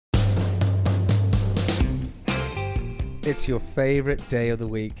It's your favourite day of the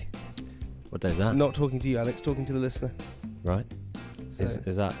week. What day is that? Not talking to you, Alex, talking to the listener. Right. So,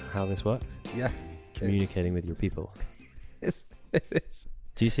 Is that how this works? yeah. Communicating with your people. It is.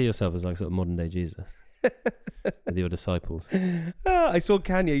 Do you see yourself as like sort of modern day Jesus? With your disciples? I saw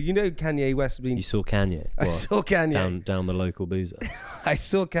Kanye. You know Kanye West being... You saw Kanye? I What? saw Kanye. Down the local boozer. I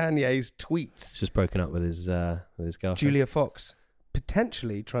saw Kanye's tweets. He's just broken up with his girlfriend. Julia Fox.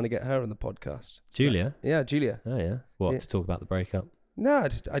 Potentially trying to get her on the podcast. Julia? Yeah, Julia. Oh yeah. What, Yeah. to talk about the breakup? No,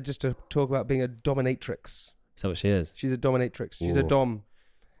 I just to talk about being a dominatrix. Is that what she is? She's a dominatrix. She's a Ooh. dom.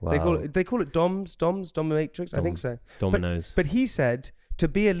 Wow. They call it dominatrix. I think so. Dominoes. But he said to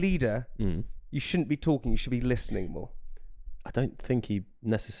be a leader, Mm. you shouldn't be talking. You should be listening more. I don't think he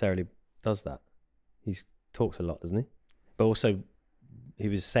necessarily does that. He talks a lot, doesn't he? But also, he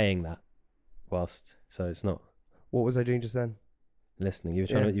was saying that whilst, so it's not What was I doing just then? listening. You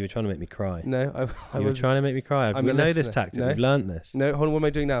were trying to make me cry. No, I You were was trying to make me cry. I'm We a know this listener. tactic. No. We've learnt this. No, hold on. What am I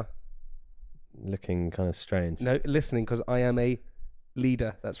doing now? Looking kind of strange. No, listening, because I am a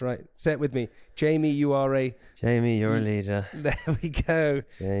leader. That's right. Say it with me. Jamie, you are a... Jamie, you're a leader. There we go.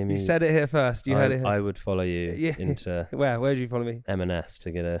 Jamie, You said it here first. You heard it here. I would follow you Yeah. into Where did you follow me? M&S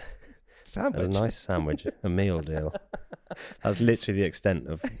to get a Sandwich. nice sandwich, a meal deal. That's literally the extent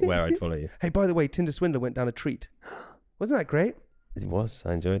of where I'd follow you. Hey, by the way, Tinder Swindler went down a treat. Wasn't that great? It was.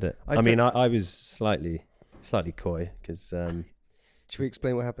 I enjoyed it. I I mean, I was slightly coy because Should we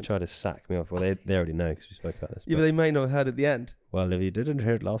explain what happened? tried to sack me off. Well, they already know because we spoke about this. Yeah, but they may not have heard at the end. Well, if you didn't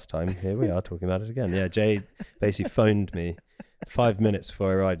hear it last time, here we are talking about it again. Yeah, Jay basically phoned me 5 minutes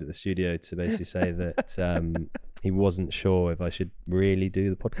before I arrived at the studio to basically say that he wasn't sure if I should really do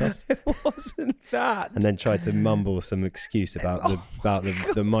the podcast, It wasn't that. and then tried to mumble some excuse about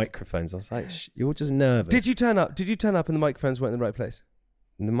the microphones. I was like, "You're just nervous." Did you turn up? Did you turn up and the microphones weren't in the right place?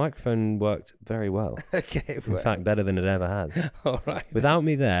 The microphone worked very well. Okay. In fact, better than it ever had. All right. Without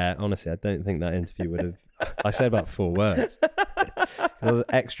me there, honestly, I don't think that interview would have... I said about 4 words. I was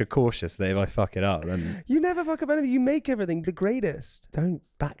extra cautious that if I fuck it up, then... You never fuck up anything. You make everything the greatest. Don't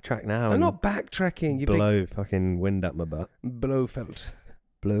backtrack now. I'm and not backtracking. You blow fucking wind up my butt. Blofeld.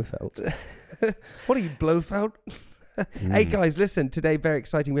 Blofeld. What are you, Blofeld? Hey guys, listen. Today, very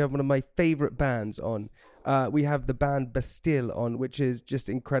exciting. We have one of my favourite bands on. We have the band Bastille on, which is just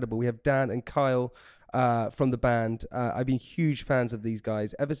incredible. We have Dan and Kyle from the band. I've been huge fans of these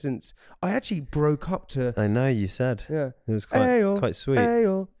guys ever since I actually broke up to... I know, you said. Yeah. It was quite sweet.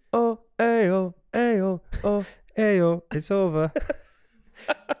 Ayo, oh, ayo, ayo, oh. Ayo, it's over.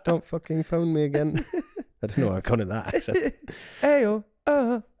 Don't fucking phone me again. I don't know why I got in that accent. Ayo,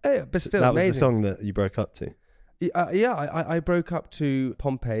 ayo. Bastille, That was amazing. the song that you broke up to. I broke up to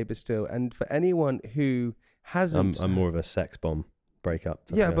Pompeii, Bastille, and for anyone who hasn't... I'm more of a sex bomb breakup.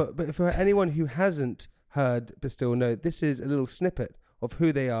 Yeah, but for anyone who hasn't heard Bastille, no, this is a little snippet of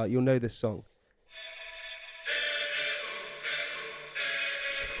who they are. You'll know this song.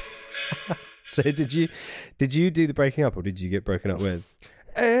 So did you do the breaking up, or did you get broken up with?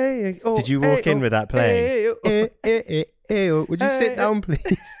 Hey, oh, Did you walk hey, in oh, with that playing? hey, oh. Would you sit down,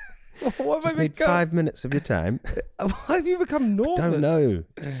 please? What have Just I need become? 5 minutes of your time. Why have you become normal? Don't know.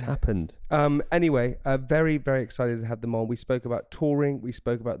 It just happened. Anyway, very, very excited to have them on. We spoke about touring. We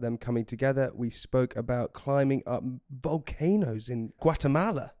spoke about them coming together. We spoke about climbing up volcanoes in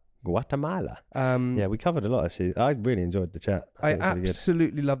Guatemala. Guatemala. Yeah, Yeah, we covered a lot, actually. I really enjoyed the chat. I thought it was really good.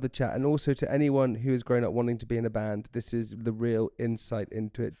 absolutely love the chat. And also to anyone who has grown up wanting to be in a band, this is the real insight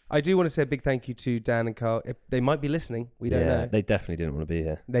into it. I do want to say a big thank you to Dan and Carl. If they might be listening. We don't know. They definitely didn't want to be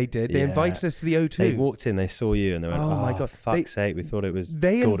here. They did. They Yeah. invited us to the O2. They walked in, they saw you, and they went, Oh my God. fuck's sake, we thought it was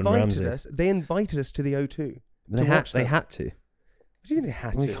They Gordon invited Ramsay. us. They invited us to the O2. They to watch them. had to. What do you mean they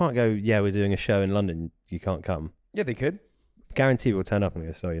had We to? can't go, yeah, we're doing a show in London, you can't come. Yeah, they could. Guarantee we'll turn up and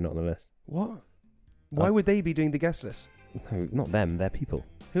go, sorry, you're not on the list. What? Why would they be doing the guest list? No, not them, they're people.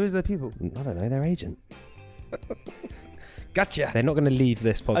 Who is their people? I don't know, their agent. Gotcha. They're not going to leave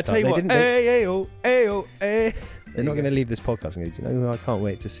this podcast. I tell you what. Hey. They're not going to leave this podcast and go, do you know who I can't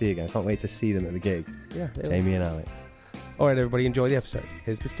wait to see again? I can't wait to see them at the gig. Yeah. Jamie and Alex. All right, everybody, enjoy the episode.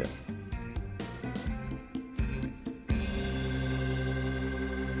 Here's Bastille.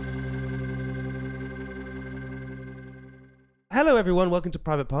 Hello, everyone. Welcome to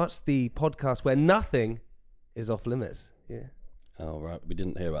Private Parts, the podcast where nothing is off limits. Yeah. Oh, right. We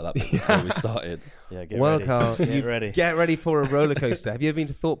didn't hear about that bit before we started. Yeah, get Well, ready. Carl, Get ready. Get ready for a roller coaster. Have you ever been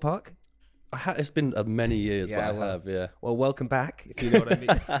to Thorpe Park? It's been many years, Yeah, but well. I have, yeah. Well, welcome back, if you know what I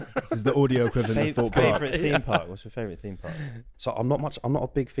mean. This is the audio equivalent of Thorpe Park. Favourite theme park? What's your favourite theme park? So I'm not a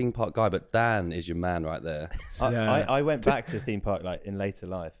big theme park guy, but Dan is your man right there. Yeah. I went back to a theme park like in later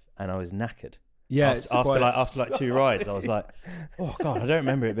life, and I was knackered. Yeah, after like 2 rides, I was like, oh God, I don't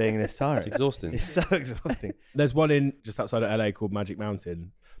remember it being this tiring. It's exhausting. It's so exhausting. There's one in just outside of LA called Magic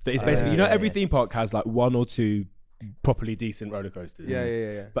Mountain. That is basically, every theme park has like 1 or 2 properly decent roller coasters.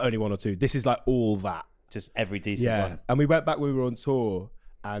 Yeah. But only 1 or 2. This is like all that. Just every decent one. And we went back when we were on tour,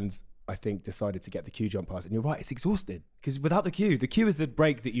 and I think decided to get the queue jump pass. And you're right, it's exhausting because without the queue is the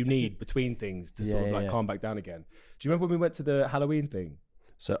break that you need between things to sort of like calm back down again. Do you remember when we went to the Halloween thing?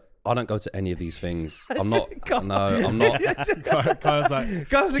 So I don't go to any of these things. I'm not. No, I'm not. Kyle's like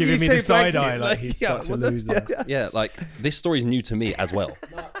Guys, giving me the side eye, like he's such a loser. Yeah, like this story's new to me as well.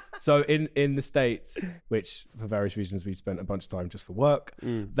 So in the States, which for various reasons we've spent a bunch of time just for work,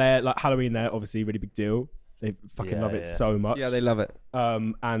 they're like Halloween. They're obviously a really big deal. They fucking love it so much. Yeah, they love it.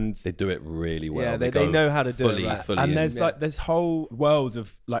 And They do it really well. Yeah, they know how to do it. Right. Fully and in. there's like this whole world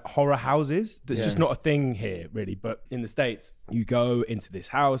of like horror houses that's just not a thing here really, but in the States you go into this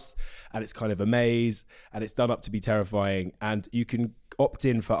house and it's kind of a maze and it's done up to be terrifying, and you can opt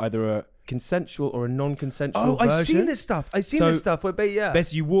in for either a consensual or a non-consensual version. I've seen this stuff. Where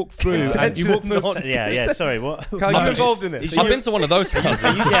basically you walk through and you walk through Sorry, what? Carl, you involved in it? I've been to one of those houses.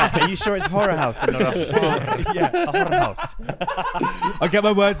 Are you sure it's horror house and not a horror house? I get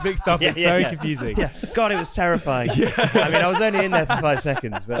my words mixed up. It's very confusing. Yeah. God, it was terrifying. I mean, I was only in there for 5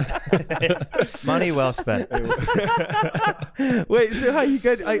 seconds, but money well spent. Wait, so how you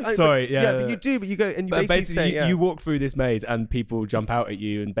go? But you do. But you go and you basically you walk through this maze and people jump out at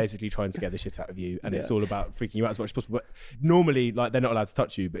you and basically try and scare the shit out of you, and it's all about freaking you out as much as possible. But normally, like, they're not allowed to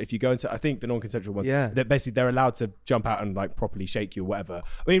touch you. But if you go into, I think the non-consensual ones, they're allowed to jump out and like properly shake you or whatever.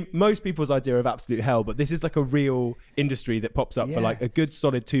 I mean, most people's idea of absolute hell, but this is like a real industry that pops up for like a good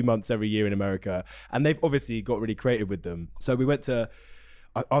solid 2 months every year in America, and they've obviously got really creative with them. So we went to,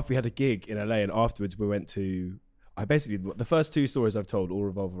 after we had a gig in LA, and afterwards we went to. The first 2 stories I've told all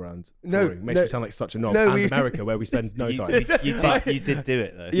revolve around touring. Makes me sound like such a knob. America, where we spend no time. You did do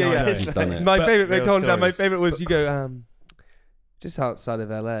it though. Yeah. He's done it. My favorite was you go just outside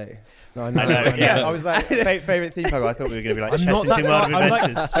of LA. No, I know. I was like, favorite theme park. I thought we were going to be like Chessington Wild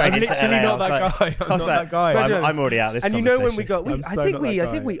Adventures straight into LA. I'm literally not that guy. I'm not that guy. I'm already out of this. And you know when we got, I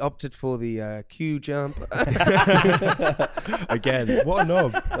think we opted for the queue jump. Again, what a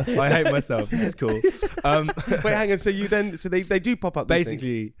knob! I hate myself. This is cool. Wait, hang on. So they do pop up.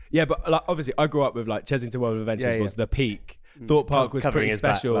 Basically, yeah, but like, obviously I grew up with like Chessington World of Adventures was the peak. Thought Park was pretty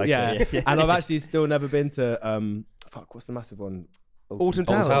special. And I've actually still never been to what's the massive one? Alton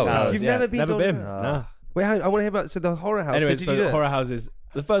Towers. You've never been? Never been. No. Wait, I want to hear about the horror house. Anyway, so horror houses.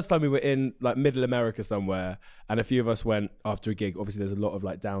 The first time we were in like middle America somewhere, and a few of us went after a gig. Obviously, there's a lot of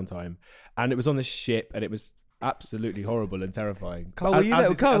like downtime, and it was on the ship, and it was absolutely horrible and terrifying. Carl, were you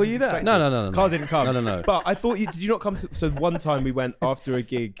there? Carl, were you there? No. Carl didn't come. No. But I thought did you not come to? So one time we went after a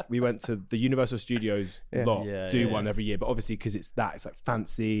gig. We went to the Universal Studios lot. One every year, but obviously because it's like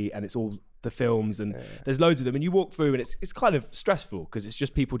fancy and it's all the films and there's loads of them, and you walk through and it's kind of stressful because it's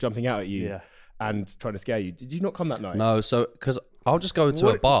just people jumping out at you and trying to scare you. Did you not come that night? No, so because I'll just go to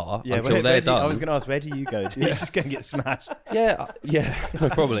a bar until they're done. I was going to ask, where do you go? Do you just go and get smashed? Yeah,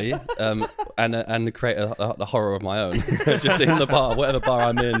 probably. And create a horror of my own, just in the bar, whatever bar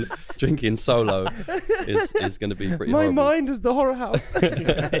I'm in, drinking solo is going to be pretty. My horrible. mind is the horror house.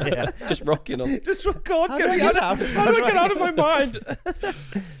 Just rocking on. Just God, get me out of my mind.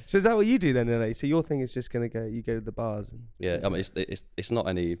 So is that what you do then, LA? So your thing is just going to go. You go to the bars. And Yeah, I mean it's not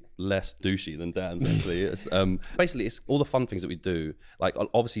any less douchey than Dan's actually. It's basically it's all the fun things that we do. Like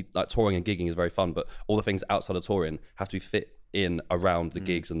obviously, like touring and gigging is very fun, but all the things outside of touring have to be fit in around the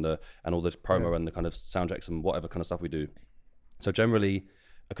gigs and all this promo and the kind of soundchecks and whatever kind of stuff we do. So generally,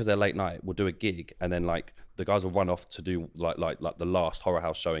 because they're late night, we'll do a gig and then like the guys will run off to do like the last horror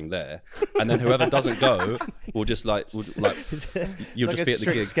house showing there, and then whoever doesn't go will just you'll just be at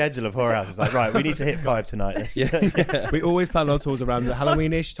the gig. Schedule of horror houses. Like, right, we need to hit 5 tonight. We always plan our tours around the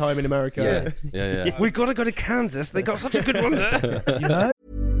Halloween-ish time in America. Yeah. We got to go to Kansas. They got such a good one there. You heard?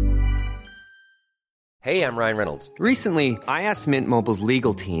 Hey, I'm Ryan Reynolds. Recently, I asked Mint Mobile's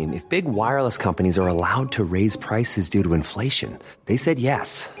legal team if big wireless companies are allowed to raise prices due to inflation. They said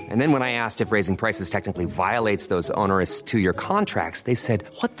yes. And then when I asked if raising prices technically violates those onerous 2-year contracts, they said,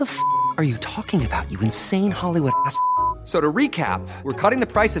 "What the f*** are you talking about, you insane Hollywood ass?" So to recap, we're cutting the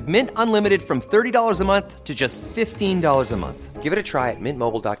price of Mint Unlimited from $30 a month to just $15 a month. Give it a try at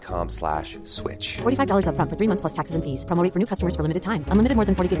mintmobile.com/switch. $45 up front for 3 months plus taxes and fees. Promo rate for new customers for limited time. Unlimited more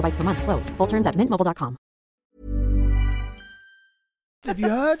than 40 gigabytes per month. Slows full terms at mintmobile.com. Have you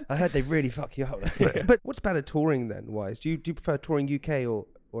heard? I heard they really fuck you up. But what's better touring then, wise? Do you prefer touring UK or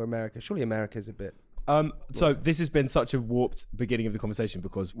America? Surely America's a bit... So this has been such a warped beginning of the conversation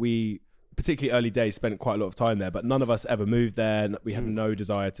because we particularly early days, spent quite a lot of time there, but none of us ever moved there. We had no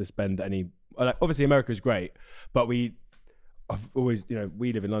desire to spend any. Like, obviously, America is great, but I've always,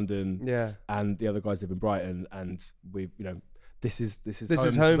 we live in London, and the other guys live in Brighton, and we, this is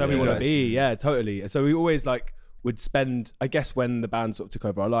home where we want to be. Yeah, totally. So we always would spend. I guess when the band sort of took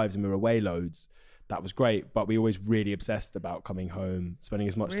over our lives and we were away loads, that was great, but we always really obsessed about coming home, spending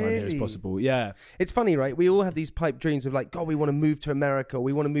as much time here as possible. Yeah. It's funny, right? We all have these pipe dreams of God, we want to move to America, or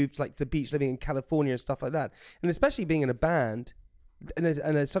we want to move to the beach, living in California and stuff like that. And especially being in a band,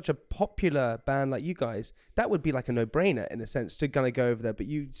 and such a popular band like you guys, that would be like a no-brainer in a sense to kind of go over there. But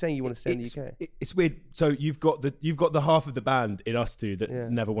you saying you want to stay in the UK. It's weird. So you've got the half of the band in us two that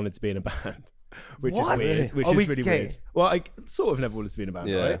never wanted to be in a band. Which is weird. Which is really weird. Well, I sort of never wanted to be in a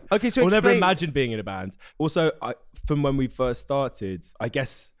band, right? Okay, so or never imagined being in a band. Also, from when we first started, I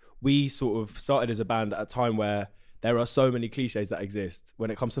guess we sort of started as a band at a time where there are so many cliches that exist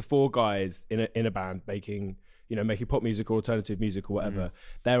when it comes to four guys in a band making pop music or alternative music or whatever.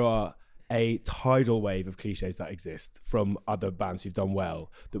 There are a tidal wave of cliches that exist from other bands who've done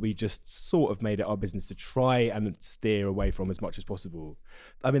well that we just sort of made it our business to try and steer away from as much as possible.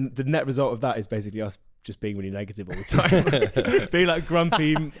 I mean, the net result of that is basically us just being really negative all the time, being like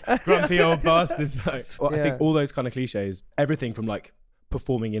grumpy old bastards. I think all those kind of cliches, everything from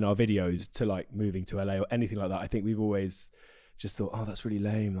performing in our videos to moving to LA or anything like that, I think we've always just thought, oh, that's really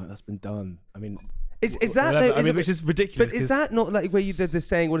lame. That's been done. I mean, Is that which is ridiculous. But is that not where the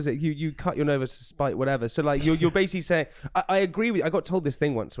saying? What is it? You cut your nose to spite whatever. So you're basically saying. I agree with. I got told this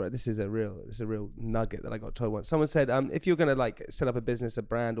thing once where this is a real nugget that I got told once. Someone said, if you're gonna set up a business, a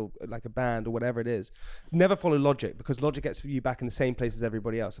brand, or a band or whatever it is, never follow logic, because logic gets you back in the same place as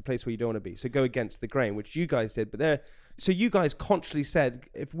everybody else, a place where you don't want to be. So go against the grain, which you guys did. But so you guys consciously said,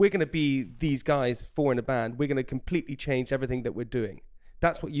 if we're gonna be these guys four in a band, we're gonna completely change everything that we're doing.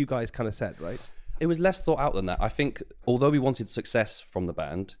 That's what you guys kind of said, right? It was less thought out than that. I think although we wanted success from the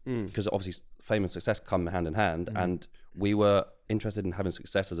band, because obviously fame and success come hand in hand, and we were interested in having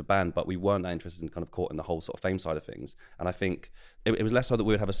success as a band, but we weren't that interested in kind of caught in the whole sort of fame side of things. And I think it was less so that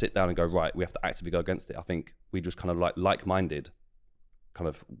we would have a sit down and go, right, we have to actively go against it. I think we just kind of like-minded kind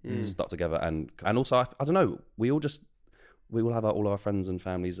of stuck together. And also, I don't know, we all have all our friends and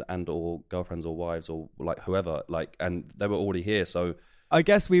families and or girlfriends or wives or whoever, and they were already here. So I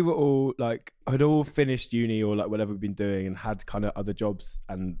guess we were all had all finished uni or whatever we've been doing and had kind of other jobs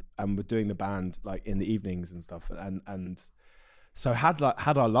and were doing the band in the evenings and stuff and so had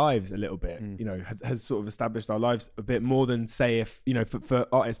our lives a little bit, had sort of established our lives a bit more than say if for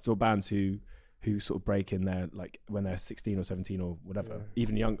artists or bands who sort of break in there when they're 16 or 17 or whatever,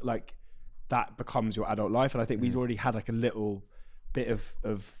 even young, that becomes your adult life. And I think we'd already had a little bit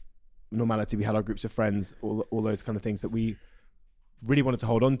of normality. We had our groups of friends, all those kind of things that we really wanted to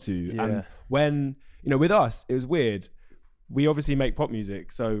hold on to. And when with us, it was weird. We obviously make pop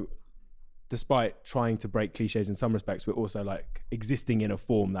music, so despite trying to break cliches in some respects, we're also existing in a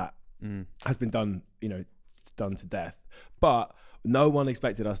form that has been done done to death. But no one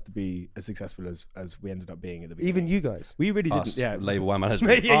expected us to be as successful as we ended up being at the beginning. Even you guys. We really didn't. Yeah, label one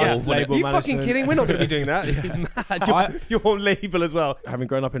management. Label you fucking kidding? We're not going to be doing that. Your own label as well. Having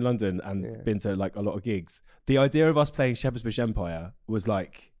grown up in London and been to a lot of gigs, the idea of us playing Shepherd's Bush Empire was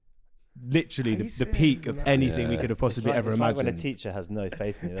literally the peak of anything we could have possibly ever imagined. When a teacher has no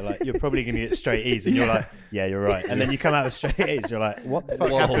faith in you, they're like, you're probably going to get straight E's, and you're like, yeah, you're right. And then you come out with straight A's, you're like, what the fuck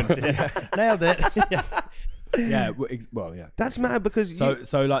happened? Nailed it. Yeah, that's mad because so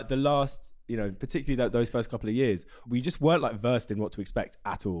the last, particularly those first couple of years, we just weren't versed in what to expect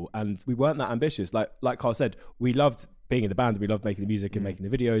at all, and we weren't that ambitious. Like Carl said, we loved being in the band, we loved making the music and making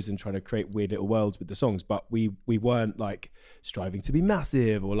the videos and trying to create weird little worlds with the songs, but we weren't striving to be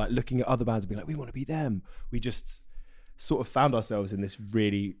massive or looking at other bands and being we want to be them. We just sort of found ourselves in this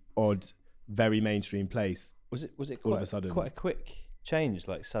really odd, very mainstream place. Was it all of a sudden quite a quick change,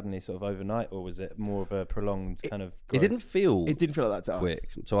 suddenly sort of overnight, or was it more of a prolonged kind of growth? It didn't feel like that to quick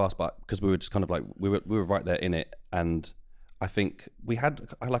us. To us, but because we were just kind of we were right there in it, and I think we had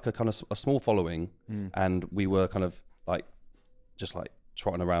a kind of a small following, and we were kind of just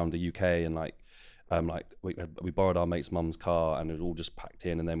trotting around the UK and we borrowed our mate's mum's car and it was all just packed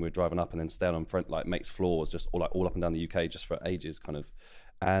in, and then we were driving up and then staying on front mate's floors just all up and down the UK just for ages kind of.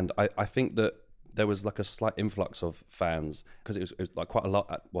 And I think that there was a slight influx of fans because it was quite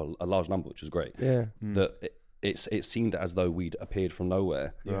a large number, which was great. Yeah. That it seemed as though we'd appeared from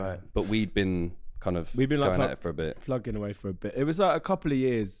nowhere. Right. But we've been going at it for a bit. Plugging away for a bit. It was a couple of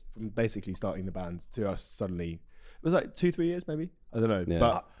years from basically starting the band to us suddenly. It was 2-3 years maybe. I don't know.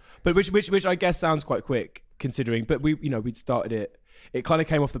 Yeah. But which I guess sounds quite quick considering. But we'd started it. it kind of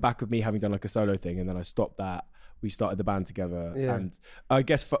came off the back of me having done like a solo thing, and then I stopped that. We started the band together, and I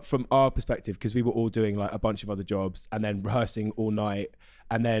guess from our perspective, because we were all doing like a bunch of other jobs and then rehearsing all night,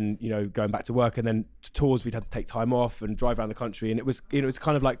 and then going back to work, and then to tours we'd had to take time off and drive around the country, and it was it's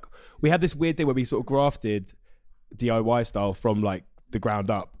kind of like we had this weird thing where we sort of grafted DIY style from like the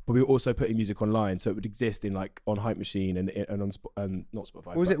ground up, but we were also putting music online, so it would exist in like on Hype Machine and on not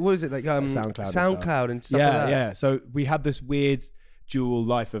Spotify. What was it like SoundCloud and stuff like that? Yeah. So we had this weird dual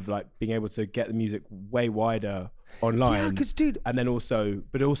life of like being able to get the music way wider online. Yeah, because dude, and then also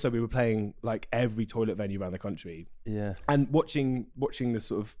we were playing like every toilet venue around the country. Yeah, and watching the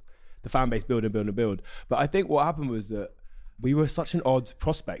sort of the fan base build and build and build. But I think what happened was that we were such an odd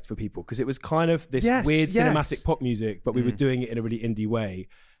prospect for people because it was kind of this weird cinematic pop music, but we were doing it in a really indie way.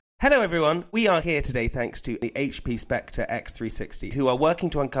 Hello everyone, we are here today thanks to the HP Spectre X360, who are working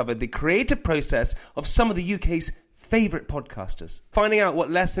to uncover the creative process of some of the UK's favourite podcasters, finding out what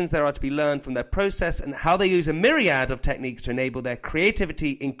lessons there are to be learned from their process and how they use a myriad of techniques to enable their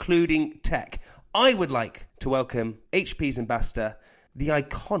creativity, including tech. I would like to welcome HP's ambassador, the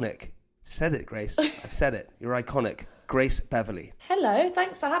iconic, said it Grace, I've said it, you're iconic, Grace Beverley. Hello,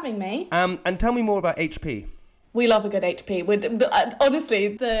 thanks for having me. And tell me more about HP. We love a good HP.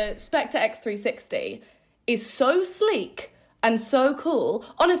 Honestly, the Spectre X360 is so sleek and so cool.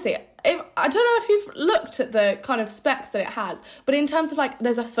 Honestly, I don't know if you've looked at the kind of specs that it has, but in terms of like,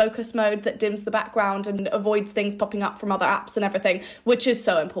 there's a focus mode that dims the background and avoids things popping up from other apps and everything, which is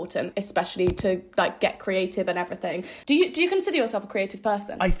so important, especially to like get creative and everything. Do you consider yourself a creative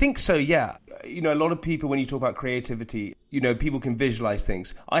person? I think so, yeah. A lot of people, when you talk about creativity, people can visualize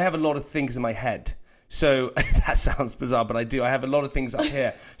things. I have a lot of things in my head. So that sounds bizarre, but I do. I have a lot of things up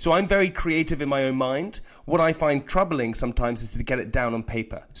here. So I'm very creative in my own mind. What I find troubling sometimes is to get it down on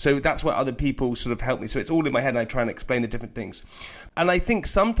paper. So that's where other people sort of help me. So it's all in my head and I try and explain the different things. And I think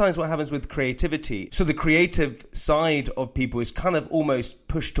sometimes what happens with creativity, so the creative side of people is kind of almost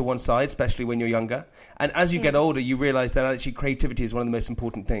pushed to one side, especially when you're younger. And as you get older, you realize that actually creativity is one of the most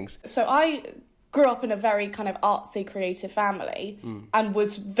important things. So I grew up in a very kind of artsy, creative family and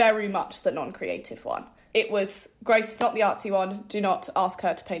was very much the non-creative one. It was, Grace is not the artsy one. Do not ask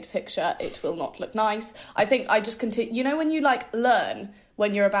her to paint a picture. It will not look nice. I think I just continue, when you like learn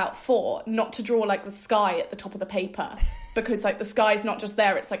when you're about 4 not to draw like the sky at the top of the paper because like the sky's not just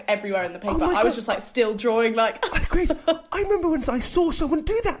there, it's like everywhere in the paper. I was just like still drawing like... Grace, I remember when I saw someone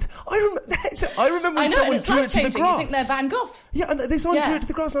do that. I remember when someone drew it to the grass. You think they're Van Gogh. Yeah, and they drew it to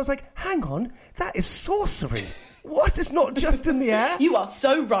the grass and I was like, hang on, that is sorcery. What? It's not just in the air? You are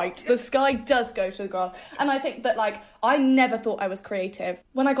so right. The sky does go to the grass. And I think that, like, I never thought I was creative.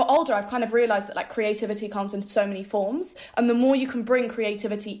 When I got older, I've kind of realised that, like, creativity comes in so many forms. And the more you can bring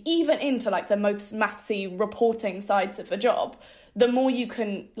creativity even into, like, the most mathsy reporting sides of a job, the more you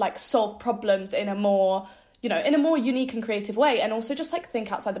can, like, solve problems in a more... in a more unique and creative way, and also just like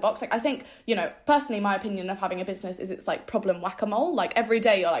think outside the box. Like I think, personally, my opinion of having a business is it's like problem whack-a-mole. Like every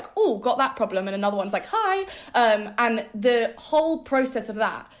day you're like, oh, got that problem, and another one's like, hi. And the whole process of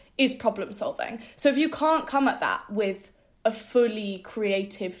that is problem solving. So if you can't come at that with a fully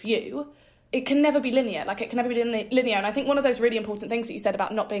creative view, it can never be linear. Like, it can never be linear. And I think one of those really important things that you said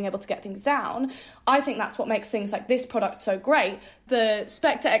about not being able to get things down, I think that's what makes things like this product so great. The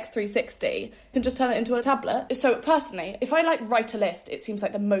Spectre X360 can just turn it into a tablet. So personally, if I like write a list, it seems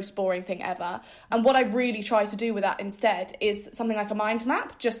like the most boring thing ever. And what I really try to do with that instead is something like a mind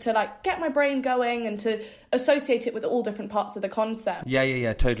map, just to like get my brain going and to associate it with all different parts of the concept.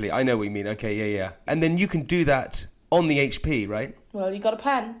 Yeah, totally. I know what you mean. Okay, yeah. And then you can do that on the HP, right? Well, you got a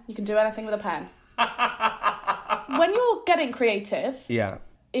pen. You can do anything with a pen. When you're getting creative,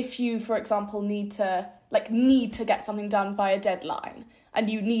 if you, for example, need to get something done by a deadline and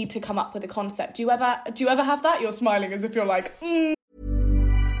you need to come up with a concept, do you ever have that? You're smiling as if you're like,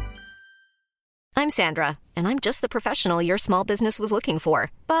 I'm Sandra, and I'm just the professional your small business was looking for.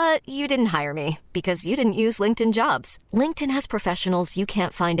 But you didn't hire me because you didn't use LinkedIn Jobs. LinkedIn has professionals you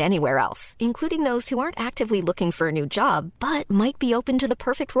can't find anywhere else, including those who aren't actively looking for a new job, but might be open to the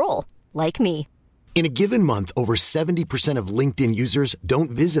perfect role, like me. In a given month, over 70% of LinkedIn users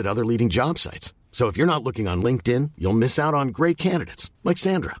don't visit other leading job sites. So if you're not looking on LinkedIn, you'll miss out on great candidates, like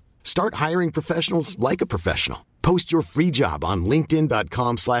Sandra. Start hiring professionals like a professional. Post your free job on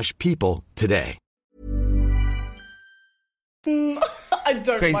linkedin.com/people today. I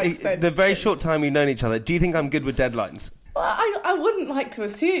don't like sense. The very short time we've known each other, do you think I'm good with deadlines? Well, I wouldn't like to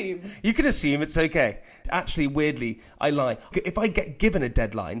assume. You can assume, it's okay. Actually, weirdly, I lie. If I get given a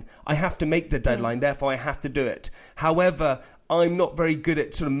deadline, I have to make the deadline, therefore I have to do it. However, I'm not very good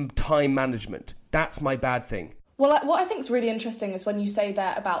at sort of time management. That's my bad thing. Well, what I think is really interesting is when you say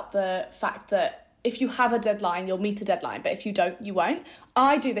that about the fact that if you have a deadline, you'll meet a deadline, but if you don't, you won't.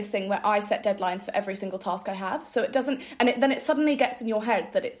 I do this thing where I set deadlines for every single task I have, so it doesn't, and then it suddenly gets in your head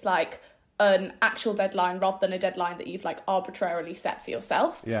that it's like an actual deadline rather than a deadline that you've like arbitrarily set for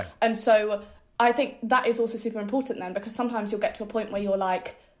yourself. Yeah. And so I think that is also super important then, because sometimes you'll get to a point where you're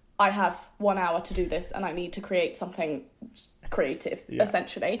like, I have 1 hour to do this and I need to create something creative,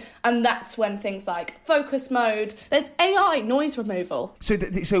 essentially. And that's when things like focus mode, there's AI noise removal. So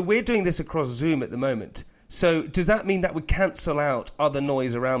we're doing this across Zoom at the moment. So does that mean that would cancel out other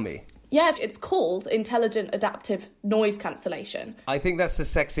noise around me? Yeah, it's called intelligent adaptive noise cancellation. I think that's the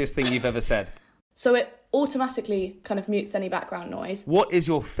sexiest thing you've ever said. So it automatically kind of mutes any background noise. What is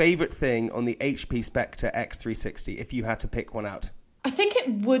your favourite thing on the HP Spectre X360 if you had to pick one out? I think it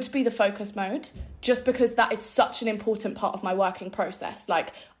would be the focus mode, just because that is such an important part of my working process.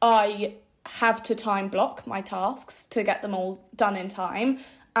 Like, I have to time block my tasks to get them all done in time.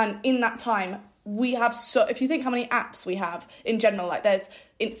 And in that time, we have if you think how many apps we have in general, like there's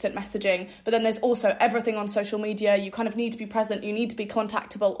instant messaging, but then there's also everything on social media. You kind of need to be present, you need to be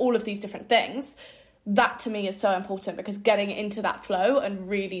contactable, all of these different things. That to me is so important, because getting into that flow and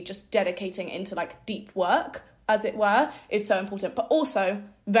really just dedicating into like deep work, as it were, is so important. But also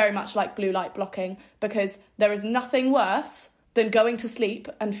very much like blue light blocking, because there is nothing worse than going to sleep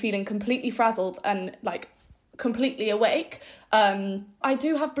and feeling completely frazzled and like completely awake. I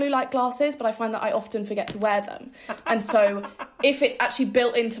do have blue light glasses, but I find that I often forget to wear them. And so if it's actually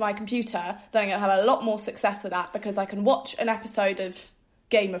built into my computer, then I'm going to have a lot more success with that, because I can watch an episode of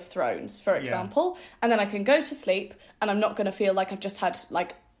Game of Thrones, for example, and then I can go to sleep and I'm not going to feel like I've just had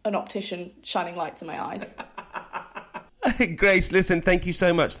like an optician shining lights in my eyes. Grace, listen, thank you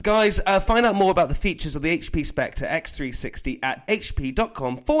so much. Guys, find out more about the features of the HP Spectre X360 at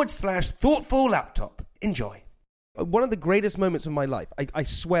hp.com/thoughtful laptop. Enjoy. One of the greatest moments of my life, I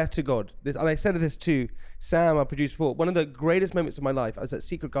swear to God, and I said this to Sam, our producer before, one of the greatest moments of my life, I was at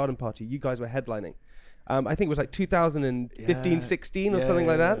Secret Garden Party. You guys were headlining. I think it was like 2015, 16 or something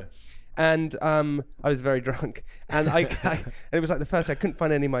like that. And I was very drunk, and and it was like the first day I couldn't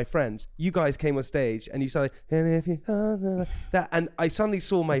find any of my friends. You guys came on stage and you started, and if you that, and I suddenly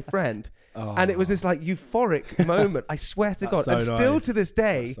saw my friend, and it was this like euphoric moment. I swear to God, so and still nice. to this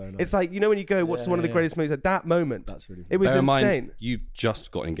day, So nice. it's like, you know when you go, what's one of the greatest moments? At that moment, That's really it was Bear in insane. mind, you've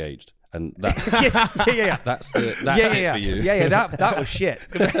just got engaged, and that's yeah. that's it for you. Yeah, that was shit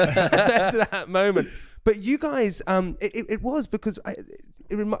compared to that moment. But you guys, it was because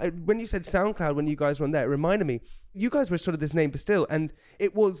when you said SoundCloud, when you guys were on there, it reminded me, you guys were sort of this name Bastille, and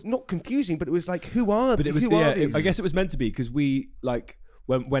it was not confusing, but it was like, who are these? I guess it was meant to be, because we, like,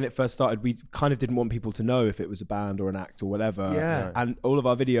 when it first started, we kind of didn't want people to know if it was a band or an act or whatever. Yeah. And all of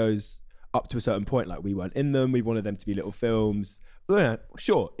our videos, up to a certain point, like, we weren't in them. We wanted them to be little films. Well, yeah,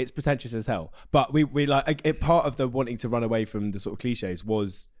 sure, it's pretentious as hell, but we like it, part of the wanting to run away from the sort of cliches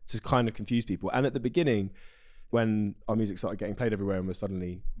was to kind of confuse people. And at the beginning, when our music started getting played everywhere and was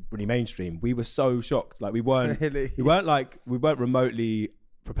suddenly really mainstream, we were so shocked. Like, we weren't remotely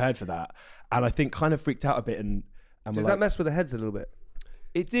prepared for that, and I think kind of freaked out a bit. And does that mess with the heads a little bit?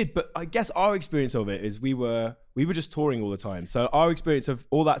 It did, but I guess our experience of it is we were just touring all the time. So our experience of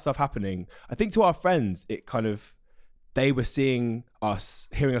all that stuff happening, I think to our friends, it kind of, they were seeing us,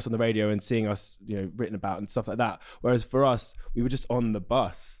 hearing us on the radio and seeing us, you know, written about and stuff like that. Whereas for us, we were just on the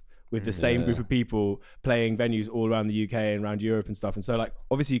bus with the same group of people playing venues all around the UK and around Europe and stuff. And so, like,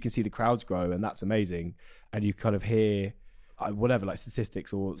 obviously you can see the crowds grow, and that's amazing. And you kind of hear whatever, like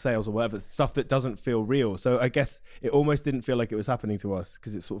statistics or sales or whatever, stuff that doesn't feel real. So I guess it almost didn't feel like it was happening to us,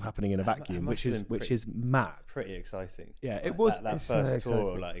 because it's sort of happening in a vacuum, which is mad. Pretty exciting. Yeah, like it was. That first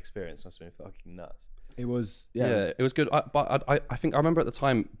tour, like, experience must have been fucking nuts. It was, it was good. But I think I remember at the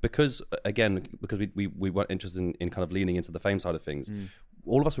time, because we weren't interested in kind of leaning into the fame side of things.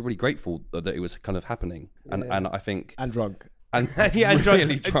 All of us were really grateful that it was kind of happening, and I think, and drunk. And and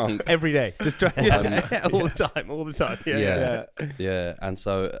really drunk every day, just all the time. Yeah. And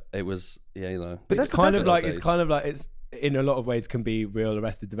so it was, you know. But it's kind of like it's in a lot of ways can be real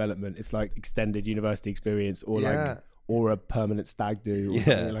Arrested Development. It's like extended university experience, or or a permanent stag do. Or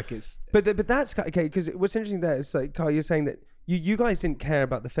something. Like it's. But that's okay, because what's interesting there is, like, Carl, you're saying that you guys didn't care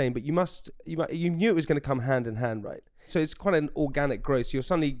about the fame, but you knew it was going to come hand in hand, right? So it's quite an organic growth. So you're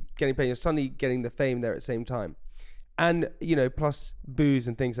suddenly getting paid, you're suddenly getting the fame there at the same time. And, you know, plus booze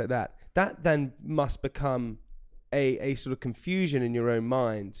and things like that. That then must become a sort of confusion in your own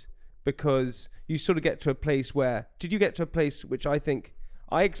mind, because you sort of get to a place where, did you get to a place which I think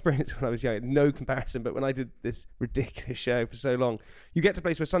I experienced when I was young, no comparison, but when I did this ridiculous show for so long, you get to a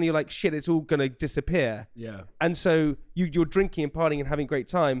place where suddenly you're like, shit, it's all going to disappear. Yeah. And so you're drinking and partying and having a great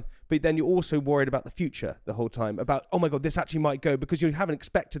time, but then you're also worried about the future the whole time, about, oh my God, this actually might go, because you haven't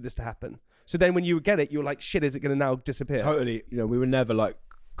expected this to happen. So then when you get it, you're like, shit, is it going to now disappear? Totally. You know, we were never like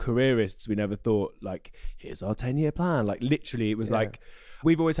careerists. We never thought like, here's our 10-year plan. Like literally it was like,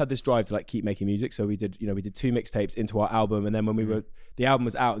 we've always had this drive to like keep making music. So we did 2 mixtapes into our album. And then when the album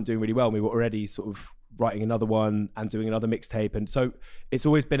was out and doing really well, and we were already sort of writing another one and doing another mixtape. And so it's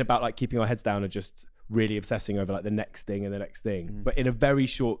always been about like keeping our heads down and just really obsessing over like the next thing and the next thing. But in a very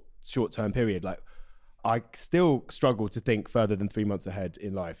short term period, like I still struggle to think further than 3 months ahead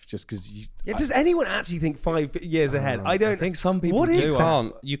in life, just because does anyone actually think 5 years ahead? I don't. I think some people What do. is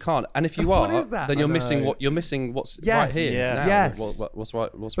that? You can't. And if you are, What is that? then you're missing what's Yes. right here. Yeah. Now. Yes. What's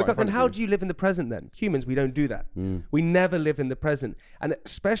right? What's But right? in then front how of do you live in the present then? Humans, we don't do that. We never live in the present. And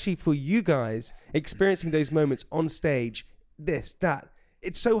especially for you guys, experiencing those moments on stage, this, that,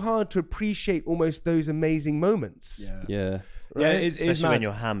 it's so hard to appreciate almost those amazing moments. Yeah. Yeah, it is Especially mad. when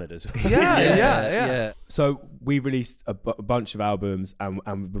you're hammered as well. Yeah. So we released a bunch of albums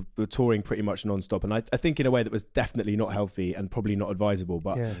and we're touring pretty much non-stop. And I think in a way that was definitely not healthy and probably not advisable.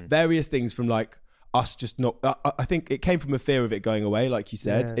 But various things from like us just not... I think it came from a fear of it going away, like you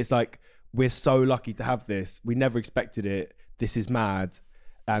said. Yeah. It's like, we're so lucky to have this. We never expected it. This is mad.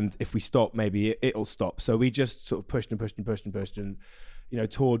 And if we stop, maybe it'll stop. So we just sort of pushed and, you know,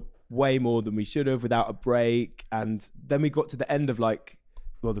 toured way more than we should have without a break. And then we got to the end of like,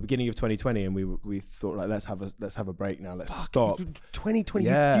 well, the beginning of 2020, and we thought like, let's have a break now. Let's stop. 2020,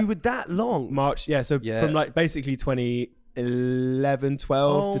 Yeah. you were that long. March, yeah. So from like basically 2011,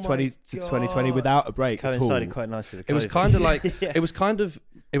 12 to 2020 without a break. Coincided quite nicely with It was COVID. kind of like it was kind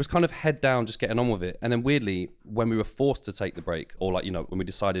of head down, just getting on with it. And then weirdly, when we were forced to take the break, or like, you know, when we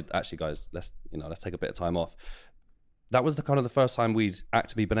decided actually, guys, let's take a bit of time off. That was the first time we'd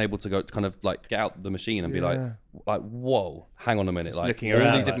actively been able to go to kind of like get out the machine and be like, whoa, hang on a minute, Just like looking all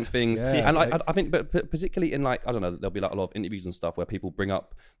around, these different things. Yeah, And I think, but particularly in like, I don't know, there'll be like a lot of interviews and stuff where people bring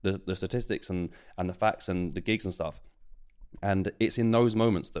up the statistics and the facts and the gigs and stuff. And it's in those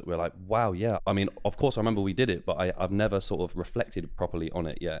moments that we're like, wow, yeah. I mean, of course, I remember we did it, but I've never sort of reflected properly on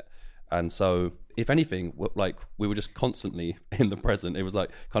it yet. And so, if anything, like we were just constantly in the present. It was like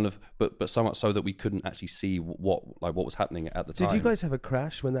kind of, but so much so that we couldn't actually see what was happening at the time. Did you guys have a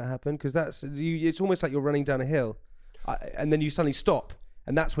crash when that happened? Because it's almost like you're running down a hill, and then you suddenly stop,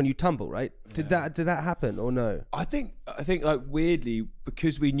 and that's when you tumble, right? Did that happen or no? I think like weirdly,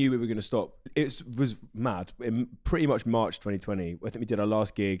 because we knew we were going to stop, it was mad. In pretty much March 2020, I think we did our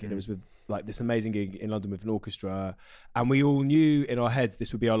last gig, and it was with like this amazing gig in London with an orchestra, and we all knew in our heads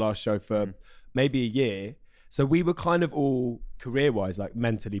this would be our last show for maybe a year. So we were kind of all career-wise like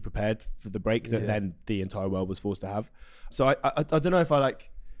mentally prepared for the break that then the entire world was forced to have. So I don't know if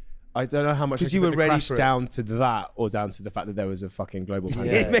I don't know how much you were ready crash for it. down to that or down to the fact that there was a fucking global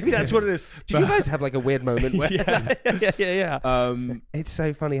pandemic. Yeah, maybe that's what it is. Did you guys have like a weird moment where? Yeah. It's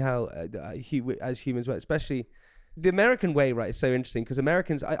so funny how as humans work, especially the American way, right? Is so interesting because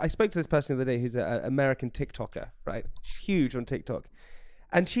Americans. I spoke to this person the other day who's an American TikToker, right? Huge on TikTok.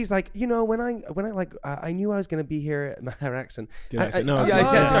 And she's like, you know, when I I knew I was going to be here. Her accent. Good accent. No,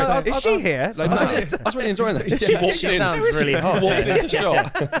 sorry. Is she here? Like, I was really enjoying that. She walks in. Sounds really hot. Walks into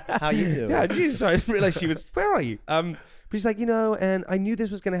shop. How you doing? Yeah, Jesus, sorry, I didn't realize she was. Where are you? But she's like, you know, and I knew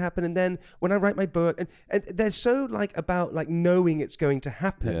this was going to happen. And then when I write my book, and they're so like about like knowing it's going to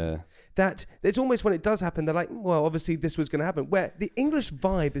happen. That it's almost when it does happen, they're like, well, obviously this was going to happen. Where the English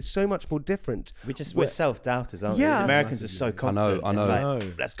vibe is so much more different. We're self-doubters, aren't we? Yeah. The Americans are so confident. I know. It's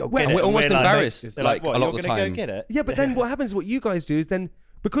like, let's go Well, get it. we're And almost like, embarrassed, they're like, what, a lot you're of the gonna time. go get it? Yeah, but then what happens, what you guys do is then,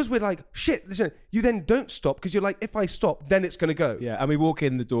 because we're like, shit, listen, you then don't stop because you're like, if I stop, then it's going to go. Yeah, and we walk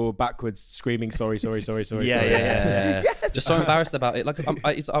in the door backwards, screaming, sorry. Yeah. Just so embarrassed about it. Like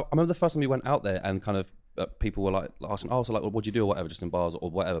I remember the first time we went out there and kind of people were like asking, oh, so like, what'd you do or whatever, just in bars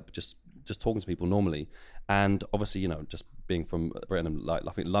or whatever, just talking to people normally. And obviously, you know, just being from Britain and like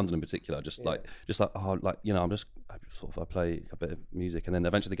I think London in particular, oh, like, you know, I play a bit of music, and then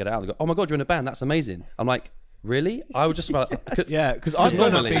eventually they get out and they go, oh my God, you're in a band, that's amazing. I'm like, really? I was just about yeah, because I've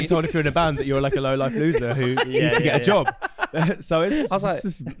grown up being told if you're in a band that you're like a low life loser who needs to get a job. So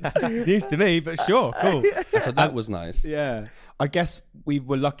it's news to me, but sure, cool. So that was nice. Yeah, I guess we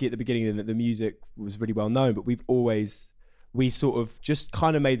were lucky at the beginning that the music was really well known, but we sort of just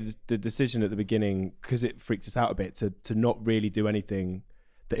kind of made the decision at the beginning, because it freaked us out a bit, to not really do anything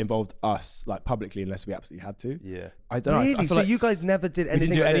that involved us like publicly unless we absolutely had to. Yeah. I don't know. I Really? feel So like you guys never did we anything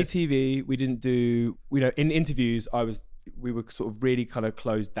didn't do like any this? TV. We didn't do, in interviews, we were sort of really kind of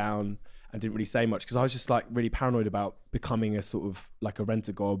closed down and didn't really say much because I was just like really paranoid about becoming a sort of like a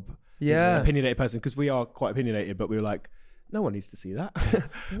rent-a-gob, Yeah. opinionated person, because we are quite opinionated, but we were like, no one needs to see that.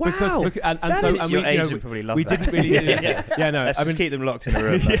 Wow. Your agent probably loved we that. didn't really do no. Let's just keep them locked in a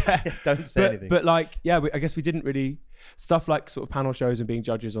room. Don't say anything. But like, I guess we didn't really, stuff like sort of panel shows and being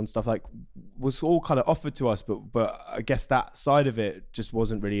judges on stuff like was all kind of offered to us, but I guess that side of it just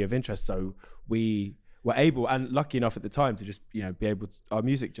wasn't really of interest. So we were able and lucky enough at the time to just, be able to, our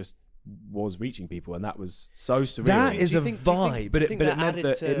music just was reaching people, and that was so surreal. That is a vibe. But it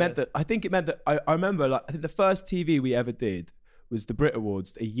meant that I remember, like, I think the first TV we ever did was the Brit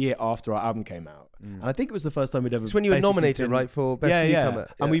Awards a year after our album came out, and I think it was the first time we'd ever. It's when you were nominated, right, for Best Newcomer.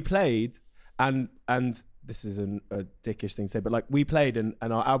 And we played, and this is a dickish thing to say, but like we played, and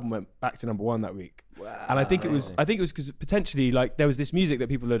our album went back to number 1 that week. Wow. And I think it was because potentially like there was this music that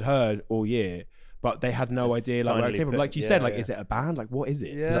people had heard all year, but they had no idea like where it came from. Like you said, like, is it a band? Like, what is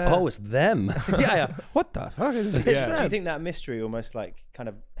it? Yeah. It's them. yeah. What the fuck is this? Do you think that mystery almost like kind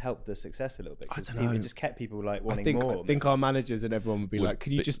of helped the success a little bit? I don't It know. just kept people like wanting more. I think our managers and everyone would be like,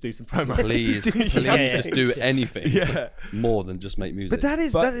 can you just do some promo? Please just do anything. More than just make music. But that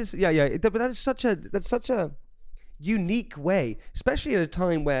is But that's such a unique way, especially at a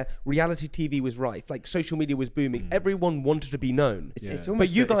time where reality TV was rife, like social media was booming. Everyone wanted to be known. It's but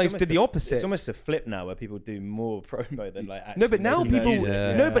you guys did the opposite. It's almost a flip now, where people do more promo than like actually. No, but now people.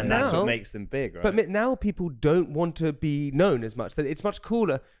 That's what makes them big, right? But now people don't want to be known as much. That it's much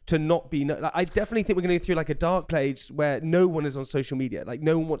cooler to not be known. Like, I definitely think we're going to go through like a dark place where no one is on social media. Like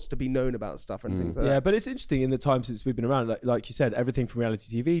no one wants to be known about stuff and things like that. Yeah, but it's interesting in the time since we've been around. Like you said, everything from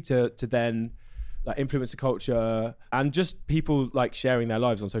reality TV to then. Like influencer culture and just people like sharing their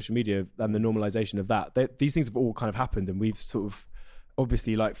lives on social media and the normalization of that. These things have all kind of happened, and we've sort of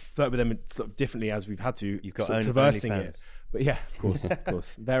obviously like flirted with them sort of differently as we've had to. You've got sort of traversing it, but yeah, of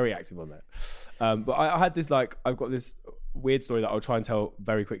course, very active on that. But I had this like I've got this weird story that I'll try and tell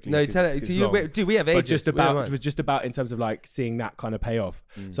very quickly. No, tell it. Do we have ages? But it was just about in terms of like seeing that kind of pay off.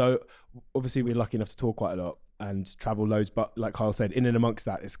 So obviously we're lucky enough to tour quite a lot and travel loads, but like Kyle said, in and amongst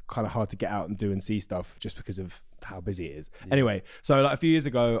that, it's kind of hard to get out and do and see stuff just because of how busy it is. Anyway, so like a few years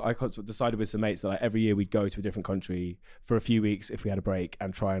ago, I decided with some mates that like every year we'd go to a different country for a few weeks if we had a break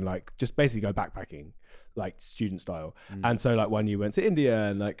and try and like just basically go backpacking, like student style. And so like one year went to India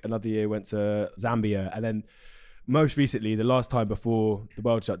and like another year went to Zambia, and then most recently, the last time before the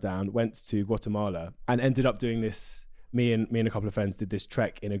world shut down, went to Guatemala and ended up doing this. Me and a couple of friends did this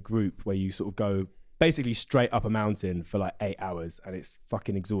trek in a group where you sort of go basically straight up a mountain for like 8 hours, and it's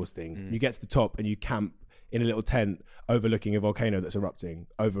fucking exhausting. You get to the top and you camp in a little tent overlooking a volcano that's erupting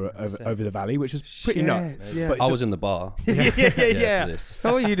over the valley, which was pretty nuts. Yeah. But I was in the bar. Yeah.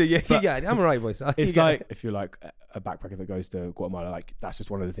 How are you doing? Yeah, I'm alright, boys. It's like if you're like a backpacker that goes to Guatemala, like that's just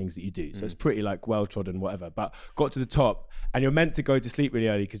one of the things that you do. So it's pretty like well trodden, whatever. But got to the top, and you're meant to go to sleep really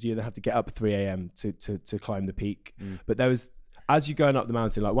early because you then have to get up at 3 a.m. to climb the peak. But there was, as you're going up the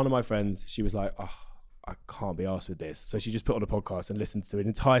mountain, like one of my friends, she was like, oh, I can't be arsed with this. So she just put on a podcast and listened to an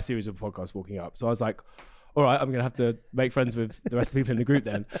entire series of podcasts walking up. So I was like, all right, I'm going to have to make friends with the rest of the people in the group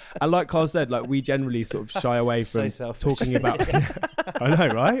then. And like Carl said, like we generally sort of shy away from talking about, I know,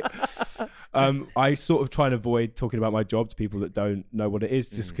 right? I sort of try and avoid talking about my job to people that don't know what it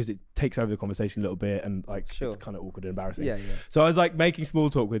is, just because it takes over the conversation a little bit and like it's kind of awkward and embarrassing. Yeah. So I was like making small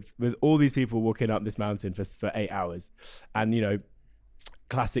talk with all these people walking up this mountain for 8 hours. And, you know,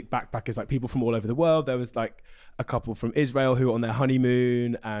 classic backpackers, like people from all over the world. There was like a couple from Israel who were on their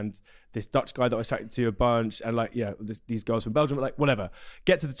honeymoon, and this Dutch guy that I was chatting to a bunch, and like, you know, these girls from Belgium, like whatever.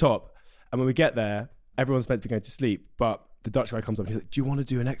 Get to the top, and when we get there, everyone's meant to be going to sleep, but the Dutch guy comes up and he's like, do you want to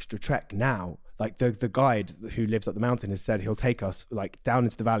do an extra trek now? Like the guide who lives up the mountain has said he'll take us like down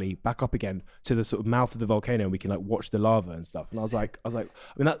into the valley, back up again to the sort of mouth of the volcano, and we can like watch the lava and stuff. And I was like, I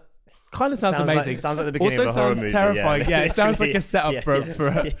mean, that kind of sounds amazing. Sounds like the beginning also of a horror sounds movie. terrifying. Yeah, it sounds like a setup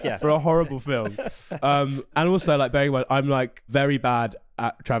for a horrible film. And also, like, bearing in mind, I'm like very bad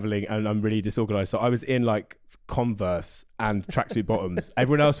at traveling and I'm really disorganized. So I was in like Converse and tracksuit bottoms.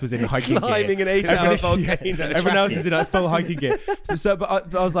 Everyone else was in hiking climbing gear. an 8-hour volcano. Everyone else is in like full hiking gear. So,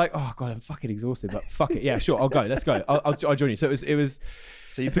 but I was like, oh god, I'm fucking exhausted. But fuck it, yeah, sure, I'll go. Let's go. I'll join you. So it was.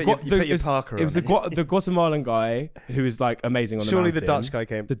 So you put your Parker on. It was the Guatemalan guy who was like amazing on the mountain. Surely the Dutch guy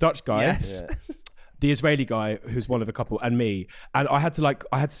came. The Dutch guy. Yes. Yeah. The Israeli guy who's one of the couple, and me. And I had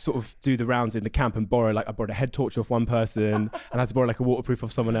to sort of do the rounds in the camp and I borrowed a head torch off one person and I had to borrow like a waterproof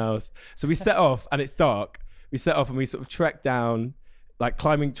off someone else. So we set off, and it's dark. We set off and we sort of trekked down like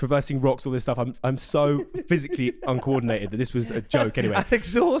climbing, traversing rocks, all this stuff. I'm so physically uncoordinated that this was a joke anyway. And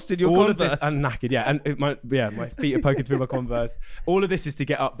exhausted, your all Converse. of this and knackered, yeah. And my feet are poking through my Converse. All of this is to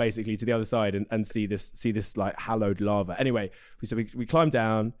get up basically to the other side and see this like hallowed lava. Anyway, we climb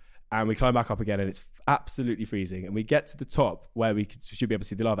down and we climb back up again, and it's absolutely freezing. And we get to the top where we should be able to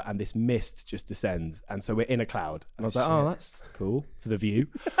see the lava, and this mist just descends. And so we're in a cloud. And I was like, oh, that's cool for the view.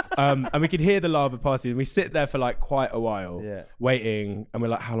 And we can hear the lava passing. And we sit there for like quite a while, waiting. And we're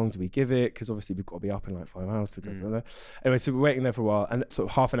like, how long do we give it? Because obviously we've got to be up in like 5 hours to go to there. Anyway, so we're waiting there for a while. And sort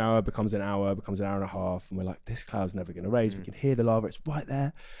of half an hour becomes an hour, becomes an hour and a half. And we're like, this cloud's never going to raise. We can hear the lava. It's right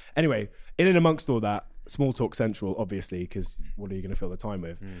there. Anyway, in and amongst all that, small talk central, obviously, because what are you going to fill the time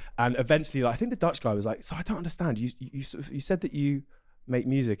with? And eventually, like, I think the Dutch guy was like, so I don't understand. You said that you make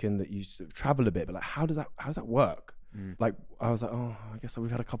music and that you sort of travel a bit, but like, how does that work? Like, I was like, oh, I guess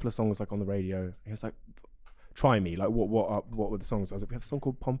we've had a couple of songs like on the radio. He was like, try me. Like, what were the songs? I was like, we have a song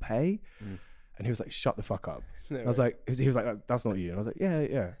called Pompeii, and he was like, shut the fuck up. I was like, he was like, that's not you. And I was like,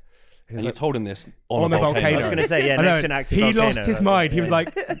 yeah. And you told him this on a volcano. I was going to say, next to an active volcano. He lost his mind. He was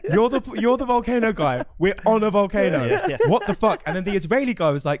like, you're the volcano guy. We're on a volcano. Yeah. What the fuck? And then the Israeli guy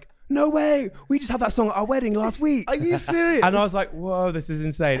was like, no way. We just had that song at our wedding last week. Are you serious? And I was like, whoa, this is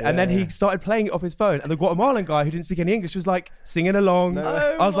insane. And then he started playing it off his phone. And the Guatemalan guy who didn't speak any English was like singing along.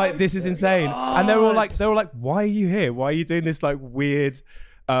 I was like, this is insane. And they were all like, why are you here? Why are you doing this like weird...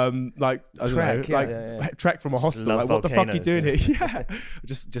 like I don't know, trek from a hostel. Like, what the fuck are you doing here? Yeah,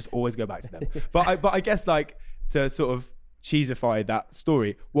 just always go back to them. But I guess like to sort of cheesify that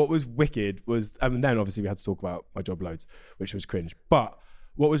story, what was wicked was, and then obviously we had to talk about My Job loads, which was cringe. But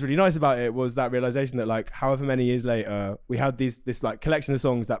what was really nice about it was that realization that like however many years later we had this like collection of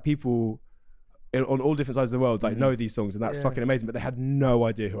songs that people on all different sides of the world like know these songs, and that's fucking amazing, but they had no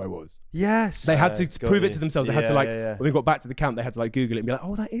idea who I was. Yes, they had to prove it to themselves. They had to like when we got back to the camp, they had to like Google it and be like,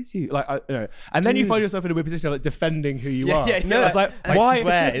 oh, that is you, like and then you find yourself in a weird position of like defending who you are. No, it's like, why?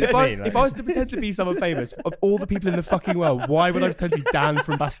 If I was to pretend to be someone famous, of all the people in the fucking world, why would I pretend to be Dan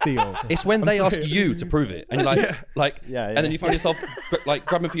from Bastille? It's when they ask you to prove it, and you're like, and then you find yourself like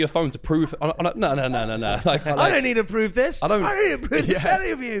grabbing for your phone to prove. I'm like, no. Like, I don't need to prove this. I don't need to prove this to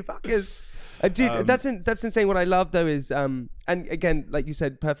any of you fuckers. Dude, that's insane. What I love though is, and again, like you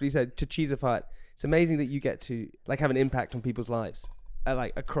said, perfectly said, to cheesify it, it's amazing that you get to like have an impact on people's lives,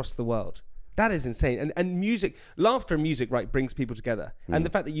 like across the world. That is insane. And music, laughter and music, right, brings people together. And the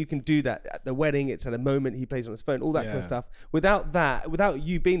fact that you can do that at the wedding, it's at a moment he plays on his phone, all that kind of stuff. Without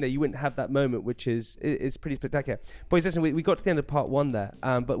you being there, you wouldn't have that moment, which is pretty spectacular. Boys, listen, we got to the end of part one there.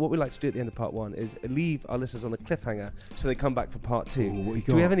 But what we like to do at the end of part one is leave our listeners on a cliffhanger so they come back for part two. Ooh,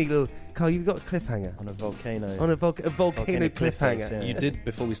 do we have any little... Carl, you've got a cliffhanger. On a volcano. On a volcano cliffhanger. Yeah. You did,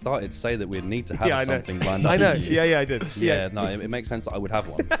 before we started, say that we'd need to have something lined up. I know. Yeah, I did. Yeah, no, it makes sense that I would have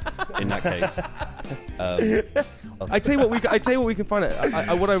one in that case. I tell you what we can find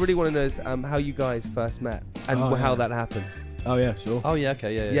out. What I really want to know is how you guys first met and how that happened. Oh yeah, sure. Oh yeah,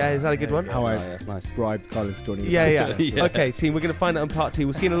 okay, yeah. Is that a good one? How I that's nice. bribed Carl into joining me. Yeah. Okay, team, we're going to find out in part two.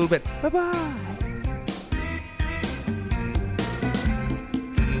 We'll see you in a little bit. Bye-bye.